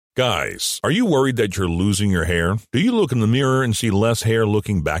Guys, are you worried that you're losing your hair? Do you look in the mirror and see less hair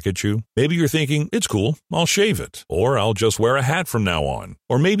looking back at you? Maybe you're thinking, it's cool, I'll shave it. Or I'll just wear a hat from now on.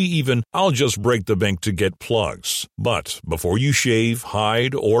 Or maybe even, I'll just break the bank to get plugs. But before you shave,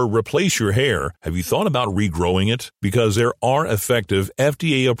 hide, or replace your hair, have you thought about regrowing it? Because there are effective,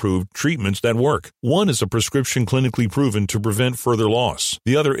 FDA-approved treatments that work. One is a prescription clinically proven to prevent further loss.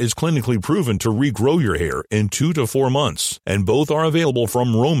 The other is clinically proven to regrow your hair in 2 to 4 months. And both are available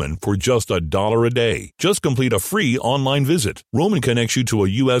from Roman for just $1 a day. Just complete a free online visit. Roman connects you to a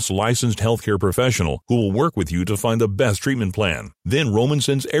U.S. licensed healthcare professional who will work with you to find the best treatment plan. Then Roman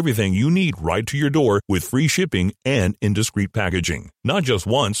sends everything you need right to your door with free shipping and in discreet packaging. Not just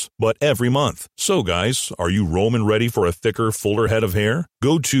once, but every month. So guys, are you Roman ready for a thicker, fuller head of hair?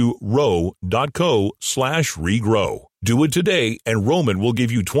 Go to ro.co/regrow. Do it today, and Roman will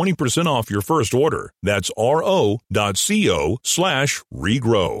give you 20% off your first order. That's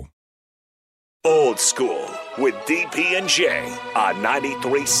ro.co/regrow. Old School with DP and J on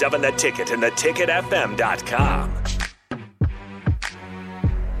 93.7 The Ticket and theticketfm.com.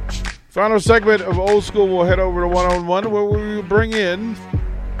 Final segment of Old School, we'll head over to one-on-one where we will bring in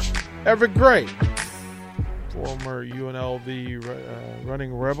Everett Gray, former UNLV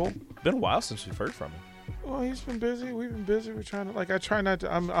running Rebel. Been a while since we've heard from him. Well, he's been busy. We've been busy. We're trying to, I try not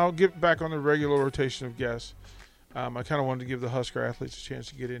to, I'll get back on the regular rotation of guests. I kind of wanted to give the Husker athletes a chance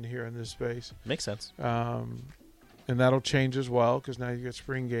to get in here in this space. Makes sense. And that'll change as well because now you've got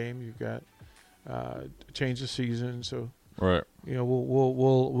spring game. You've got change of season. So, right. You know,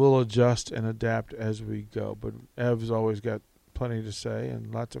 we'll adjust and adapt as we go. But Ev's always got plenty to say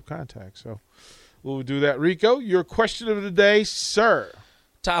and lots of contacts. So we'll do that. Rico, your question of the day, sir.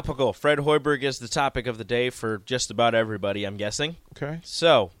 Topical. Fred Hoiberg is the topic of the day for just about everybody, I'm guessing. Okay.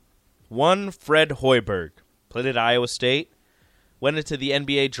 So, one Fred Hoiberg played at Iowa State, went into the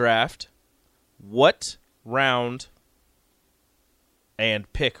NBA draft. What round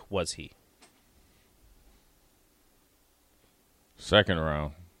and pick was he? Second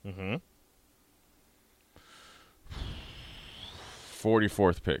round. Mm-hmm.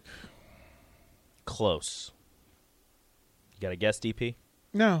 44th pick. Close. You got a guess, DP?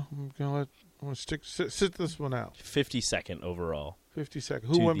 No, I'm going to sit this one out. 52nd overall. 52nd.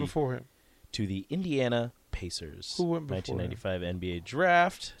 Who went before him? To the Indiana Pacers. Who went before 1995 NBA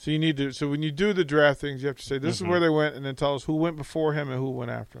draft. So you need to. So when you do the draft things, you have to say this is where they went, and then tell us who went before him and who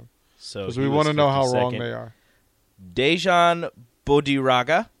went after him. So because we want to know how wrong they are. Dejan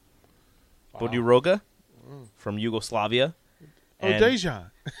Bodiroga. Bodiroga from Yugoslavia. Oh,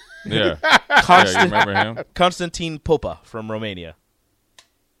 Dejan. Yeah. Yeah, you remember him? Konstantin Popa from Romania.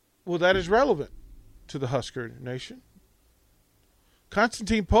 Well, that is relevant to the Husker Nation.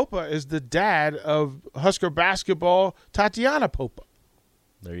 Konstantin Popa is the dad of Husker basketball, Tatiana Popa.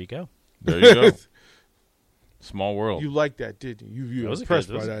 There you go. There you go. Small world. You liked that, didn't you? You were that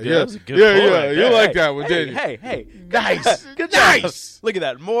impressed by that. Yeah, that was a good yeah, pull yeah. right You there. liked that one, didn't you? Hey. Nice. Good job. Nice. Look at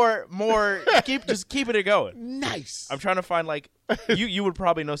that. More. Just keeping it going. Nice. I'm trying to find, like, you would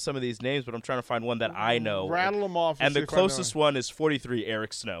probably know some of these names, but I'm trying to find one that I know. Rattle them off. And the closest one is 43,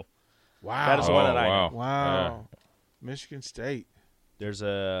 Eric Snow. Wow. That is the one that I know. Wow. Yeah. Michigan State. There's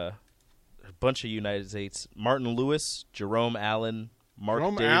a bunch of United States. Martin Lewis, Jerome Allen, Mark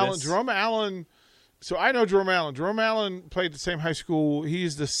Davis. Jerome Allen. So I know Jerome Allen. Jerome Allen played the same high school.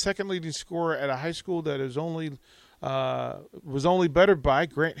 He's the second leading scorer at a high school that is was only bettered by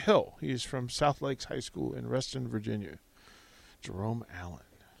Grant Hill. He's from South Lakes High School in Reston, Virginia. Jerome Allen.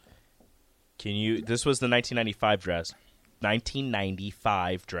 This was the 1995 draft.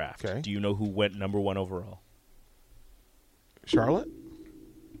 1995 draft. Okay. Do you know who went number 1 overall? Charlotte?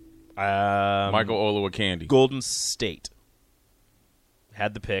 Michael Olowokandi. Golden State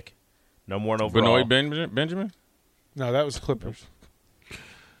had the pick. Number 1 overall. Benoit Benjamin? No, that was Clippers.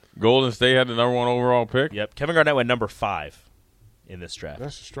 Golden State had the number 1 overall pick? Yep. Kevin Garnett went number 5 in this draft.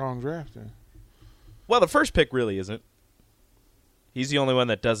 That's a strong draft, then. Well, the first pick really isn't. He's the only one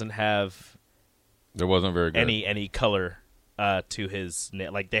that doesn't have It wasn't very good. any color to his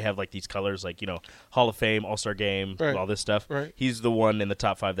name. Like, they have, like, these colors, like, Hall of Fame, All-Star Game, Right. all this stuff. Right. He's the one in the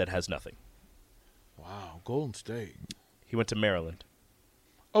top 5 that has nothing. Wow, Golden State. He went to Maryland.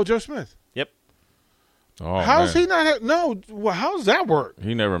 Oh, Joe Smith. Yep. Oh, How's man. he not? No, well, how does that work?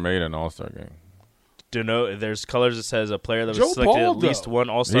 He never made an All-Star game. There's colors that says a player that was Joe selected Ball, at least though. one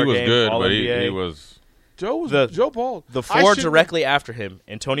All-Star He was game, good, All but NBA. he was... Joe Ball. The 4 directly after him: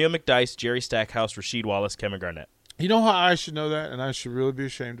 Antonio McDyess, Jerry Stackhouse, Rasheed Wallace, Kevin Garnett. You know how I should know that, and I should really be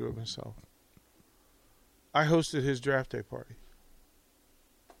ashamed of myself. I hosted his draft day party.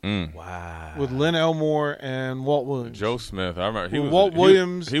 Wow. with Lynn Elmore and Walt Williams. Joe Smith. I remember he was Walt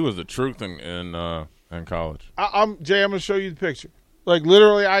Williams. He was the truth in college. Jay, I'm going to show you the picture. Like,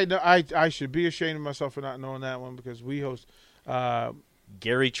 literally, I should be ashamed of myself for not knowing that one because we host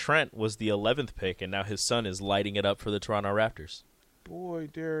Gary Trent was the 11th pick, and now his son is lighting it up for the Toronto Raptors. boy,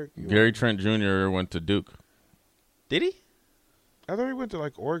 Derek. Gary Trent Jr. went to Duke. Did he? I thought he went to,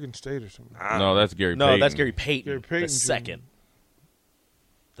 like, Oregon State or something. No, that's Gary No, Payton. that's Gary Payton. Gary Payton the Jr. second.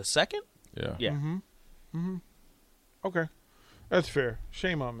 The second? Yeah. Yeah. Okay. That's fair.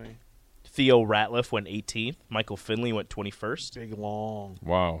 Shame on me. Theo Ratliff went 18th. Michael Finley went 21st. Big long.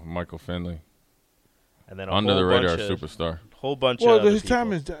 Wow, Michael Finley. And then Under the radar superstar. Whole bunch Well, of other his people.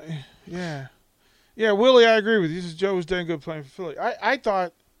 time is yeah. Yeah, Willie, I agree with you. This is Joe was done good playing for Philly. I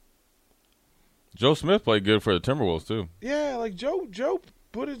thought, Joe Smith played good for the Timberwolves, too. yeah, like Joe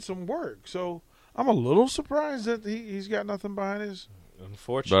put in some work. So I'm a little surprised that he's got nothing behind his.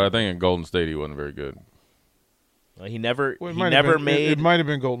 Unfortunately. But I think in Golden State he wasn't very good. Well, he never Well, made It might have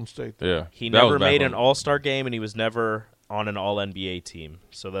been Golden State. Though. Yeah. he That never was back made when- an All-Star game, and he was never on an All-NBA team.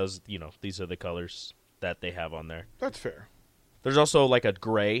 So those, these are the colors that they have on there. That's fair. There's also like a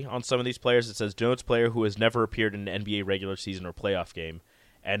gray on some of these players. It says Jones player who has never appeared in an NBA regular season or playoff game,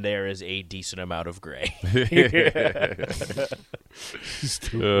 and there is a decent amount of gray.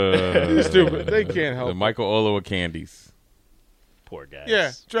 Stupid. They can't help The it. Michael Olowokandis. Poor guys.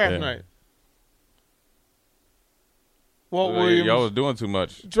 Yeah, draft Yeah. night. Walt Williams. Y'all was doing too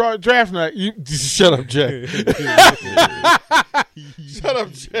much. Draft night. You shut up, Jay. Shut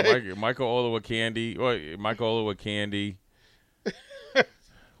up, Jay. Michael Olowokandi. Michael Olowokandi.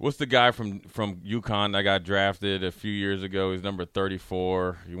 What's the guy from UConn that got drafted a few years ago? He's number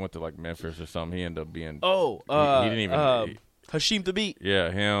 34. He went to like Memphis or something. He ended up being. Oh, he didn't even. Hashim Thabit. Yeah,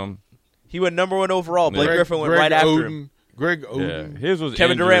 him. He went number 1 overall. Blake Greg- Griffin went right after him. Greg Yeah, Oden. his was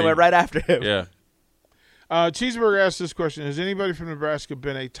Kevin Durant injury. went right after him. Yeah. Cheeseburger asked this question: has anybody from Nebraska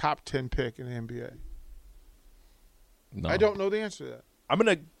been a top 10 pick in the NBA? No. I don't know the answer to that. I'm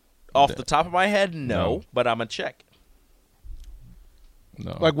going to, off the top of my head, no. But I'm going to check.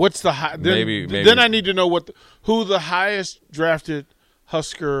 No. Like, what's the high? Maybe. Then I need to know who the highest drafted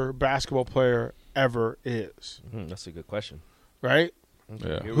Husker basketball player ever is. That's a good question. Right?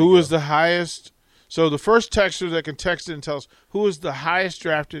 Yeah. Who is the highest? So the first texter that can text in and tell us who is the highest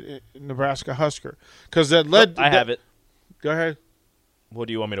drafted in Nebraska Husker, because that led. I have it. Go ahead. What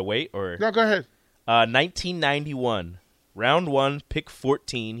do you want me to wait or? No, go ahead. 1991, round 1, pick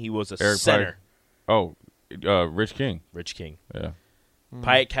 14. He was a Eric center. Rich King. Rich King. Yeah.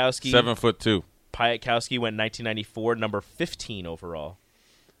 Piatkowski. 7'2". Piatkowski went 1994, number 15 overall.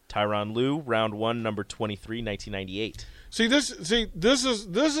 Tyronn Lue, round 1, number 23, 1998. This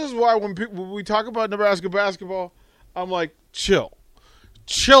is why when we talk about Nebraska basketball, I'm like, chill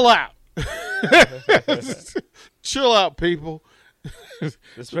out, chill out, people.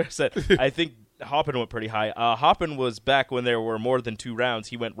 This person said, I think Hoppin went pretty high. Hoppin was back when there were more than 2 rounds.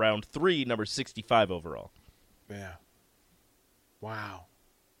 He went round 3, number 65 overall. Yeah. Wow.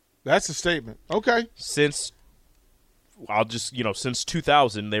 That's a statement. Okay. Since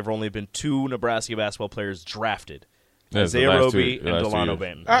 2000, there have only been 2 Nebraska basketball players drafted. Yeah, Isaiah the last Roby two- and the last 2 Delano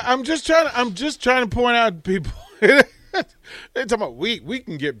years. Banton. I'm just trying to point out people. They're talking about we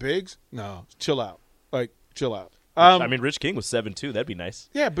can get bigs. No, chill out. Like, chill out. I mean, Rich King was 7'2". That'd be nice.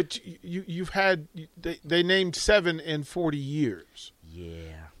 Yeah, but you've had they named 7 in 40 years. Yeah.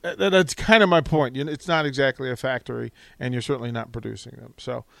 That's kind of my point. It's not exactly a factory, and you're certainly not producing them.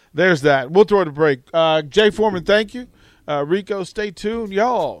 So there's that. We'll throw it a break. Jay Foreman, thank you. Rico, stay tuned.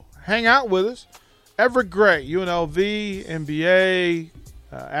 Y'all, hang out with us. Everett Gray, UNLV, NBA,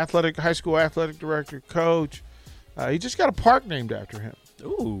 high school athletic director, coach. He just got a park named after him.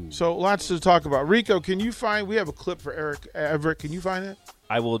 Ooh. So lots to talk about. Rico, we have a clip for Everett. Can you find it?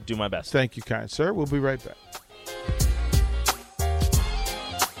 I will do my best. Thank you, kind sir. We'll be right back.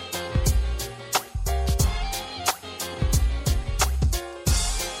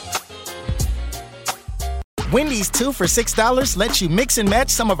 Wendy's 2 for $6 lets you mix and match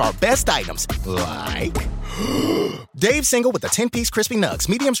some of our best items, like Dave Single with a 10-piece crispy nugs,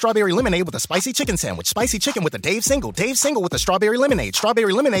 medium strawberry lemonade with a spicy chicken sandwich, spicy chicken with a Dave Single with a strawberry lemonade,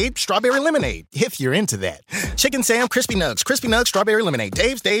 strawberry lemonade, if you're into that. Chicken Sam, crispy nugs, strawberry lemonade,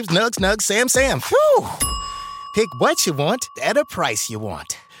 Dave's, nugs, Sam. Phew! Pick what you want at a price you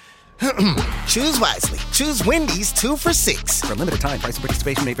want. Choose wisely. Choose Wendy's 2 for $6. For a limited time, price and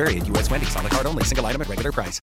participation may vary at U.S. Wendy's. On the card only. Single item at regular price.